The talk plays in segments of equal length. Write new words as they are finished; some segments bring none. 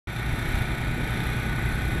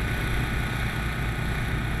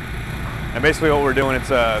And basically what we're doing, it's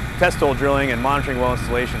a test hole drilling and monitoring well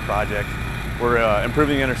installation project. We're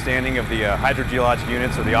improving the understanding of the hydrogeologic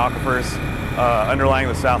units, or the aquifers, underlying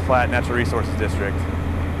the South Platte Natural Resources District.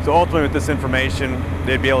 So ultimately with this information,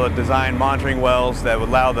 they'd be able to design monitoring wells that would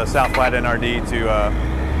allow the South Platte NRD to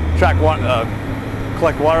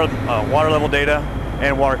collect water level data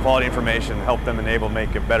and water quality information, help them enable to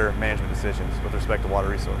make better management decisions with respect to water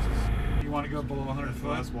resources. You want to go below 100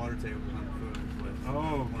 foot? Last water table is 100 foot.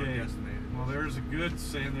 Oh, okay. Well, there's a good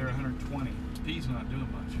saying there 120. P's not doing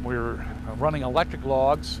much. We're running electric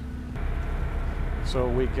logs so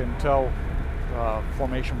we can tell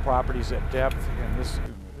formation properties at depth, and this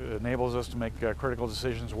enables us to make critical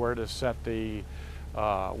decisions where to set the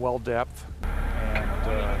well depth,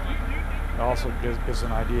 and also gives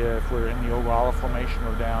an idea if we're in the Ogallala formation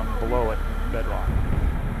or down below it in bedrock.